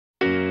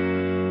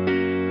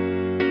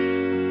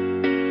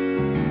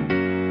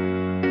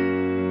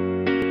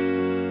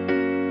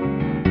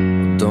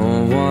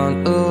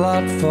a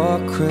lot for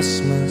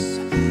Christmas.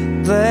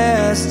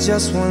 There's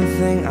just one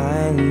thing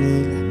I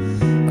need.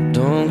 I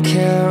don't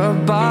care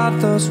about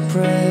those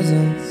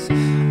presents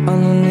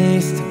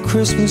underneath the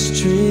Christmas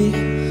tree.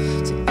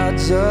 See, I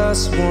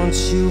just want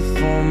you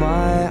for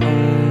my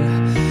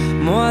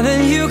own, more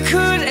than you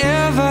could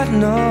ever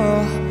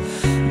know.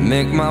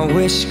 Make my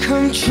wish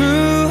come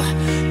true.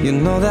 You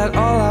know that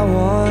all I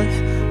want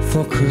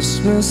for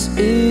Christmas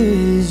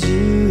is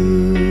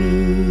you.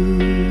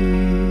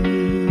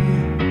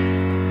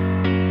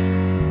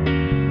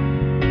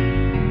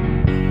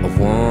 I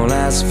won't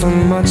ask for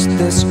much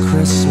this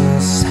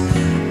Christmas.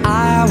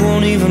 I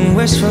won't even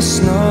wish for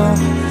snow.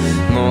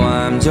 No,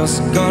 I'm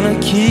just gonna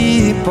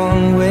keep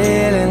on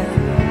waiting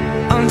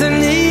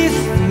underneath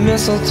the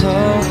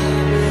mistletoe.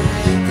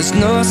 There's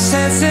no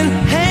sense in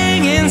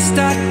hanging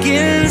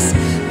stockings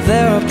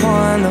there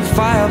upon the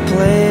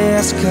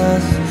fireplace,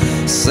 'cause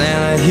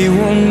Santa, he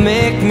won't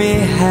make me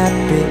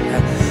happy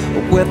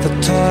with a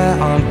toy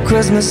on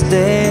Christmas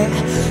Day.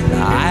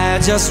 I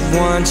just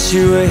want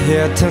you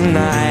here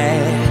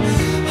tonight,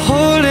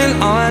 holding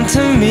on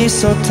to me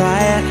so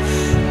tight.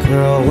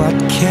 Girl, what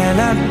can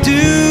I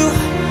do?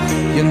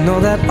 You know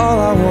that all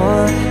I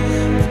want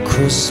for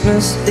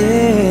Christmas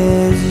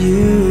is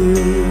you.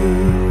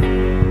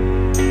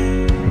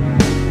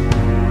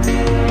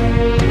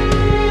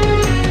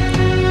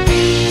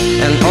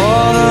 And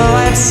all the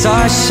lights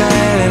are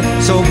shining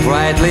so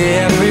brightly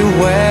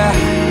everywhere,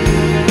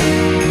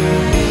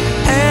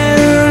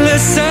 and the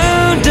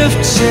sound of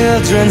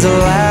children's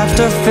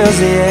laughter fills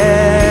the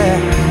air,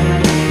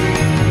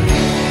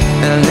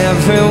 and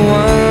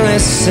everyone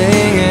is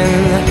singing.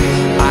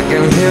 I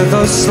can hear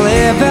those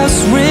sleigh bells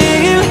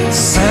ringing.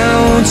 Santa,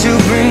 won't you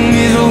bring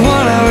me the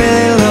one I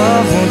really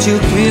love? Won't you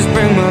please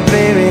bring my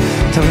baby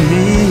to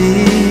me?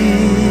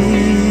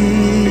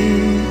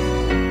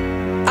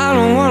 I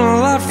don't want a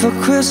lot for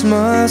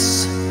Christmas.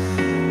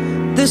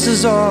 This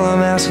is all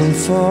I'm asking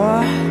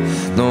for.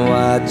 No,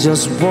 I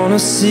just wanna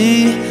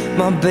see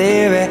my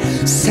baby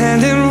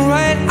standing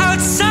right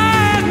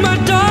outside my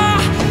door.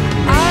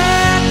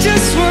 I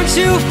just want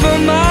you for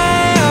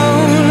my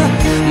own,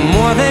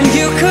 more than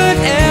you could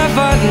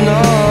ever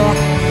know.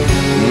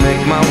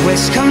 Make my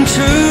wish come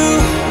true.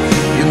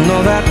 You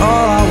know that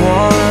all I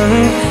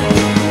want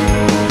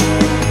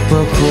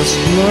for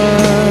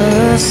Christmas